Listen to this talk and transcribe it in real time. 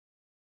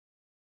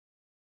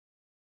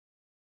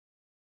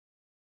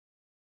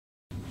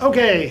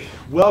Okay,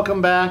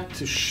 welcome back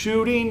to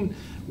shooting.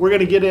 We're going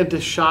to get into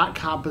shot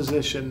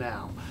composition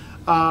now.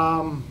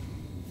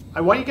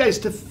 I want you guys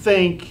to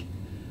think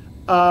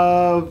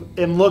of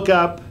and look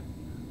up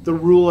the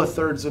rule of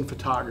thirds in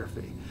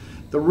photography.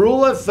 The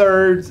rule of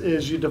thirds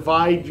is you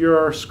divide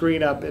your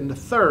screen up into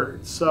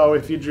thirds. So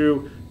if you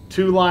drew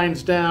 2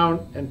 lines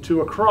down and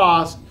 2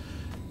 across,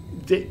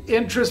 the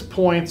interest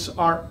points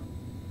are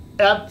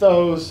at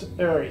those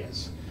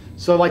areas.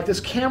 So like this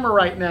camera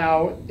right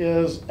now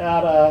is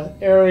at an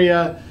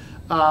area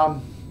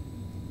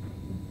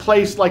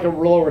placed like a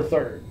lower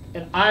third.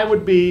 And I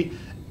would be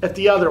at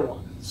the other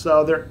one.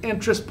 So they're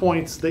interest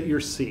points that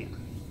you're seeing,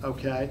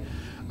 okay?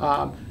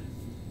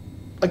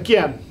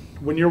 Again,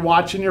 when you're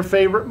watching your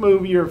favorite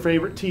movie, your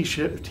favorite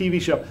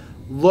TV show,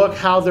 look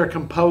how they're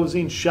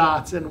composing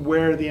shots and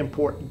where the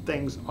important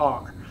things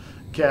are.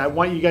 Okay, I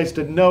want you guys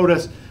to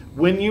notice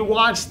when you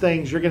watch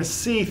things, you're going to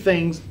see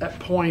things at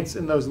points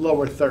in those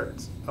lower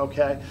thirds,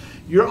 okay?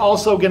 You're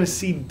also going to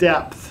see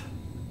depth,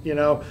 you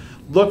know.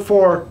 Look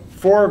for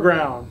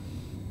foreground,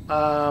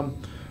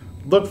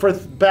 look for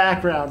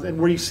background,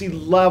 and where you see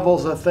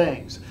levels of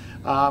things.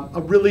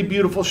 A really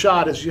beautiful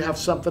shot is you have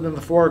something in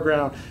the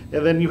foreground,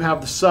 and then you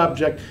have the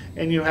subject,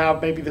 and you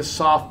have maybe the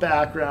soft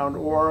background,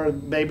 or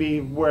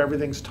maybe where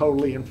everything's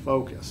totally in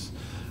focus,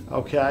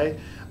 okay?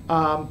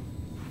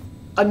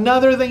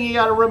 Another thing you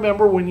got to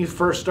remember when you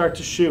first start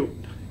to shoot,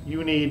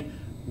 you need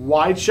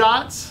wide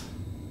shots,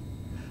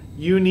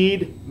 you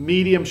need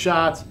medium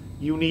shots,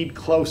 you need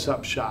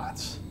close-up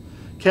shots.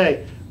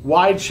 Okay,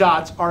 wide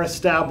shots are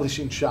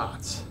establishing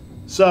shots.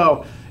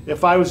 So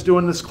if I was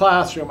doing this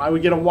classroom, I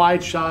would get a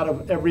wide shot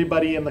of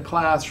everybody in the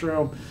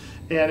classroom,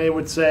 and it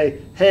would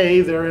say, hey,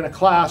 they're in a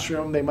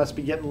classroom, they must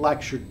be getting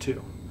lectured to.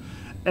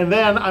 And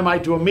then I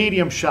might do a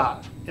medium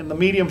shot, and the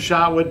medium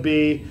shot would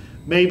be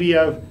maybe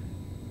of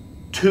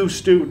 2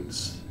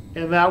 students,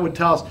 and that would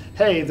tell us,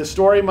 hey, the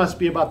story must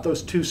be about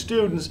those 2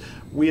 students.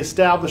 We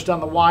established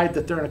on the wide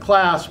that they're in a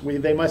class,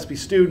 they must be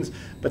students,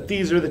 but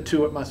these are the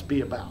 2 it must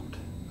be about,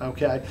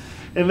 okay?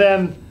 And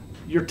then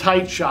your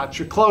tight shots,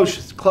 your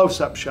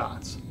close-up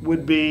shots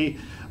would be,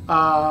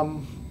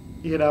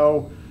 you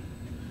know,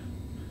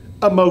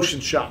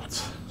 emotion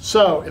shots.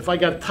 So if I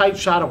got a tight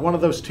shot of one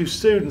of those 2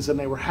 students and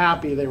they were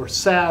happy, they were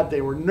sad, they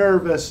were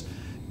nervous,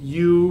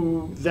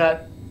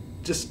 that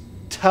just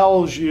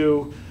tells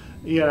you,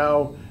 you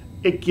know,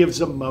 it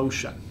gives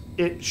emotion.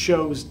 It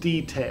shows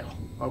detail,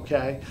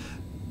 okay?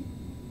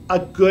 A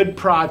good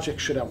project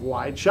should have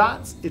wide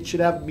shots, it should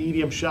have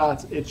medium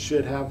shots, it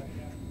should have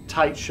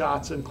tight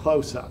shots and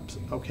close-ups,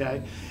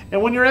 okay?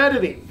 And when you're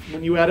editing,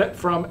 when you edit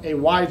from a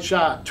wide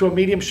shot to a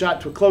medium shot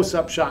to a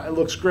close-up shot, it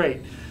looks great.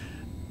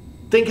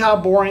 Think how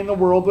boring the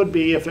world would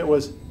be if it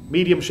was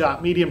medium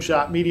shot, medium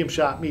shot, medium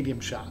shot, medium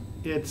shot.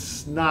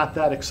 It's not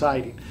that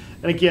exciting.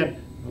 And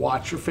again,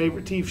 watch your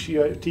favorite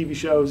TV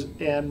shows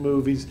and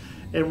movies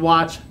and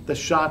watch the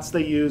shots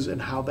they use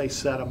and how they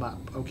set them up,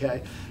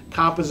 okay?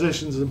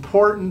 Composition is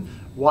important.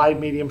 Wide,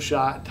 medium,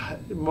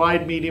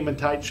 and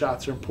tight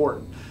shots are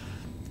important.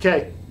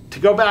 Okay, to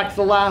go back to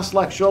the last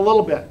lecture a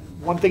little bit,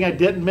 one thing I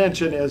didn't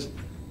mention is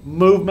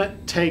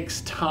movement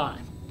takes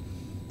time.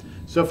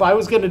 So if I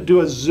was going to do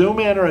a zoom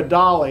in or a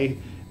dolly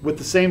with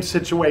the same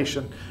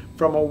situation,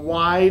 from a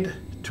wide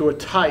to a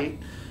tight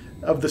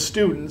of the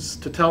students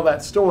to tell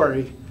that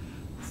story,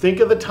 think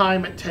of the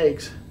time it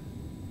takes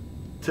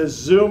to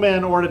zoom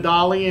in or to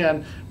dolly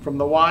in from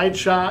the wide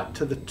shot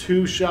to the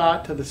 2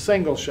 shot to the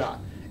single shot.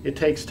 It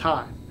takes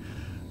time.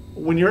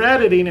 When you're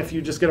editing, if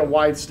you just get a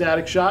wide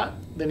static shot,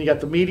 then you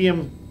got the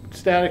medium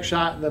static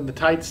shot, and then the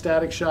tight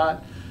static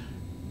shot,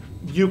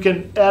 you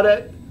can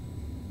edit.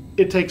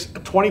 It takes a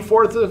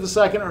 24th of a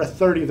second or a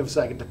 30th of a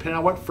second, depending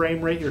on what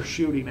frame rate you're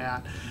shooting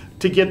at,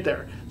 to get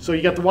there. So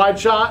you got the wide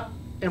shot,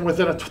 and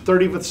within a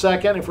 30th of a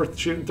second, if we're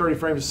shooting 30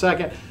 frames a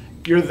second,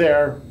 you're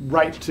there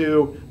right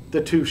to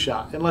the 2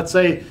 shot. And let's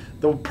say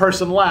the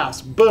person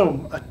laughs,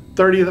 boom, a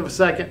 30th of a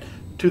second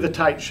to the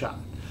tight shot.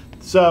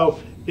 So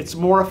it's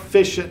more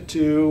efficient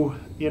to,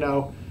 you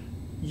know,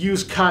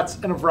 use cuts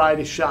and a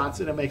variety of shots,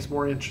 and it makes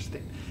more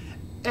interesting.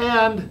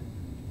 And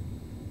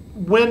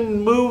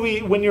when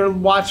you're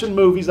watching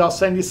movies, I'll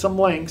send you some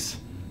links.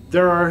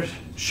 There are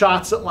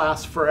shots that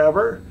last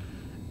forever,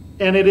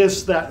 and it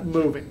is that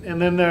moving.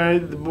 And then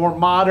the more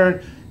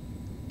modern,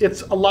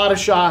 it's a lot of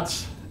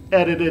shots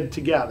edited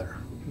together,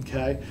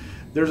 okay?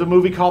 There's a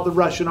movie called The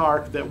Russian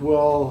Ark that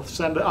I'll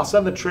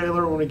send the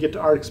trailer when we get to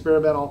Art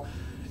Experimental.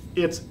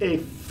 It's a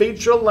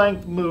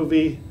feature-length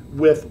movie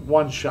with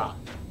 1 shot.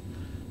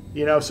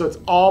 You know, so it's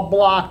all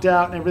blocked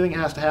out and everything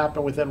has to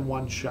happen within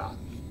 1 shot.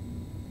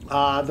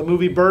 The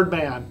movie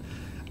Birdman,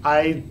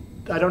 I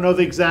don't know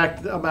the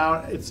exact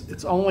amount.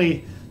 It's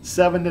only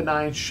 7 to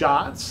 9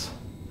 shots.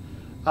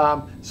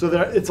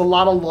 So it's a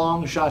lot of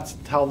long shots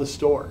to tell the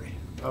story,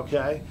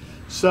 okay?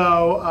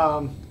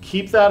 So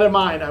keep that in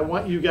mind. I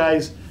want you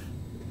guys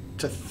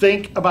to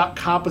think about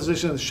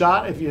composition of the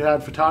shot. If you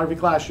had photography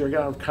class, you're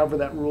going to cover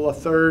that rule of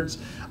thirds.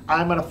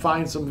 I'm going to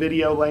find some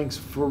video links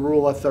for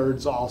rule of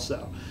thirds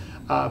also.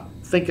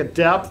 Think of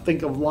depth,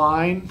 think of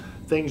line,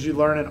 things you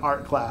learn in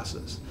art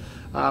classes.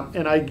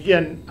 And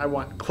again, I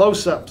want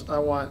close-ups, I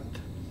want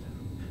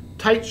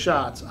tight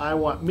shots, I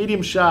want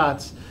medium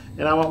shots,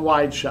 and I want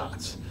wide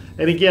shots.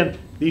 And again,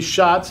 these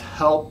shots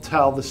help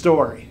tell the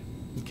story,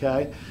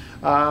 okay?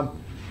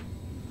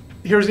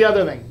 Here's the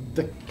other thing.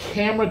 The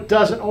camera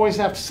doesn't always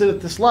have to sit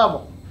at this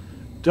level.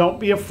 Don't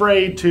be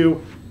afraid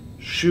to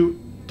shoot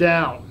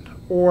down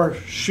or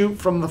shoot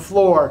from the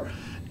floor.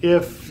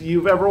 If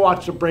you've ever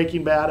watched a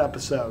Breaking Bad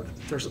episode,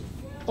 there's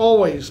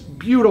always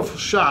beautiful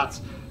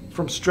shots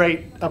from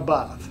straight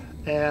above.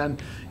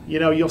 And you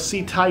know, you'll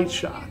see tight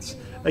shots.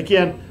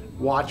 Again,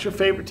 watch your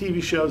favorite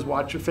TV shows,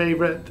 watch your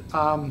favorite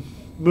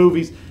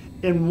movies,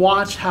 and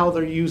watch how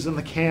they're using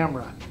the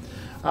camera.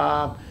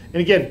 And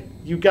again,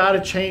 you got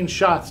to change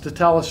shots to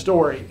tell a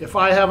story. If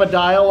I have a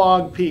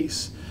dialogue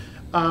piece,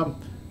 I'm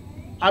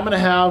going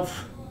to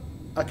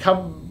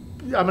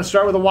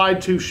start with a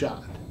wide 2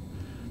 shot.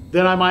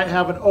 Then I might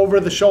have an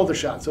over the shoulder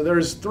shot. So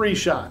there's 3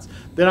 shots.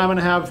 Then I'm going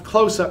to have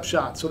close-up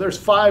shots. So there's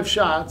 5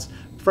 shots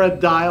for a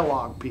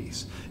dialogue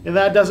piece. And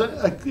that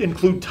doesn't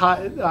include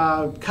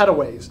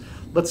cutaways.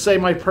 Let's say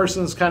my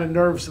person is kind of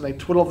nervous and they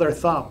twiddle their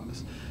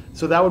thumbs.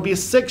 So that would be a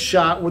 6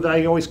 shot where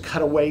I always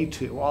cut away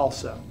to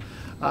also.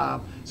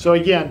 So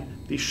again,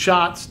 these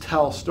shots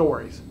tell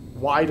stories.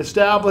 Wide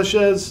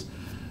establishes,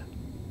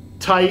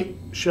 tight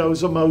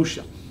shows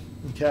emotion,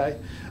 okay?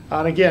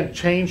 And again,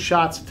 change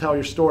shots to tell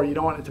your story. You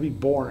don't want it to be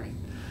boring.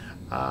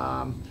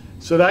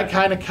 So that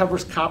kind of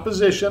covers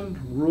composition,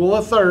 rule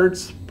of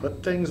thirds,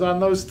 put things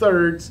on those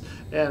thirds,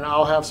 and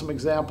I'll have some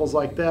examples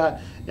like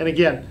that. And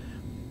again,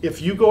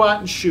 if you go out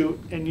and shoot,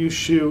 and you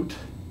shoot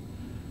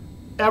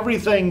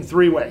everything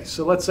 3 ways.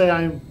 So let's say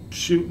I'm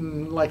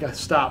shooting like a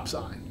stop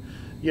sign.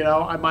 You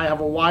know, I might have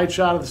a wide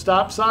shot of the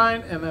stop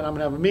sign, and then I'm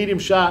gonna have a medium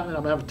shot, and then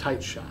I'm gonna have a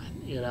tight shot,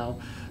 you know.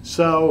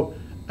 So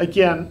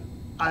again,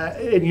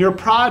 in your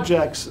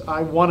projects,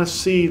 I wanna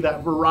see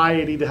that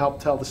variety to help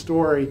tell the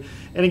story.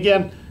 And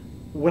again,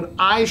 when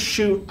I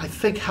shoot, I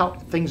think how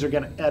things are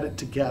gonna edit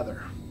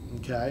together,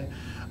 okay?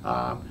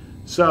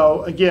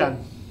 So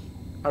again,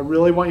 I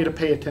really want you to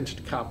pay attention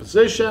to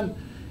composition,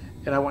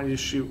 and I want you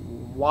to shoot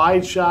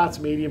wide shots,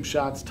 medium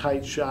shots,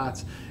 tight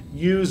shots.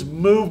 Use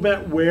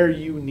movement where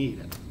you need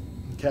it.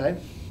 Okay,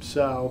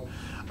 so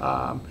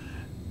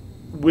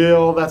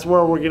that's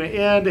where we're going to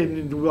end,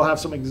 and we'll have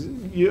some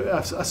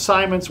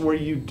assignments where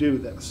you do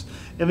this.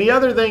 And the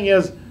other thing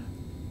is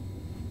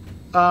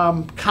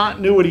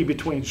continuity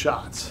between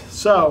shots.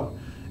 So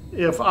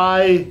if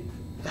I'm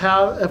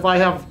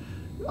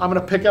going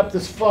to pick up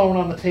this phone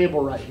on the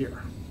table right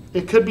here.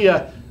 It could be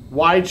a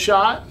wide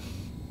shot,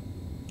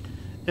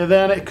 and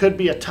then it could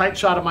be a tight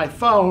shot of my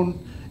phone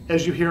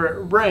as you hear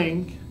it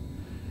ring,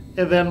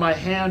 and then my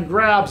hand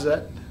grabs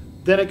it.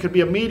 Then it could be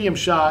a medium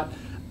shot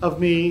of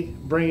me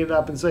bringing it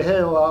up and say,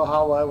 hey, well,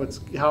 how is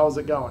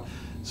it going?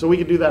 So we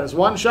can do that as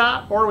 1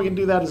 shot, or we can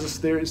do that as a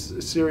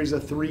series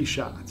of 3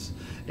 shots.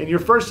 And your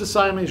first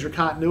assignment is your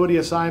continuity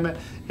assignment,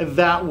 and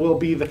that will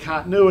be the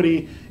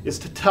continuity, is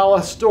to tell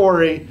a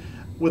story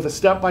with a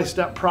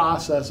step-by-step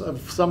process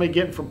of somebody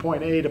getting from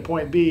point A to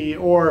point B,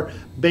 or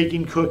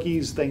baking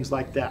cookies, things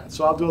like that.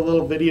 So I'll do a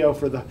little video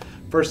for the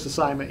first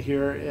assignment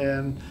here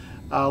in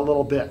a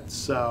little bit.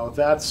 So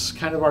that's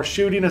kind of our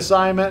shooting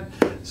assignment.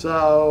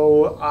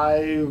 So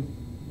I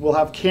will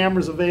have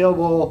cameras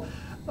available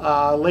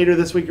later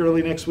this week,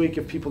 early next week,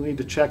 if people need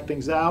to check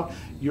things out.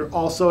 You're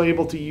also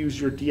able to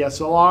use your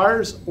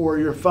DSLRs or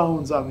your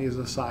phones on these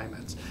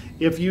assignments.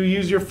 If you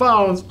use your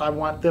phones, I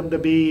want them to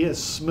be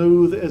as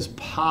smooth as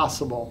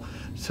possible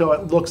so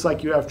it looks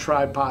like you have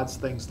tripods,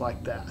 things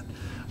like that.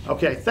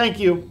 Okay, thank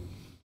you.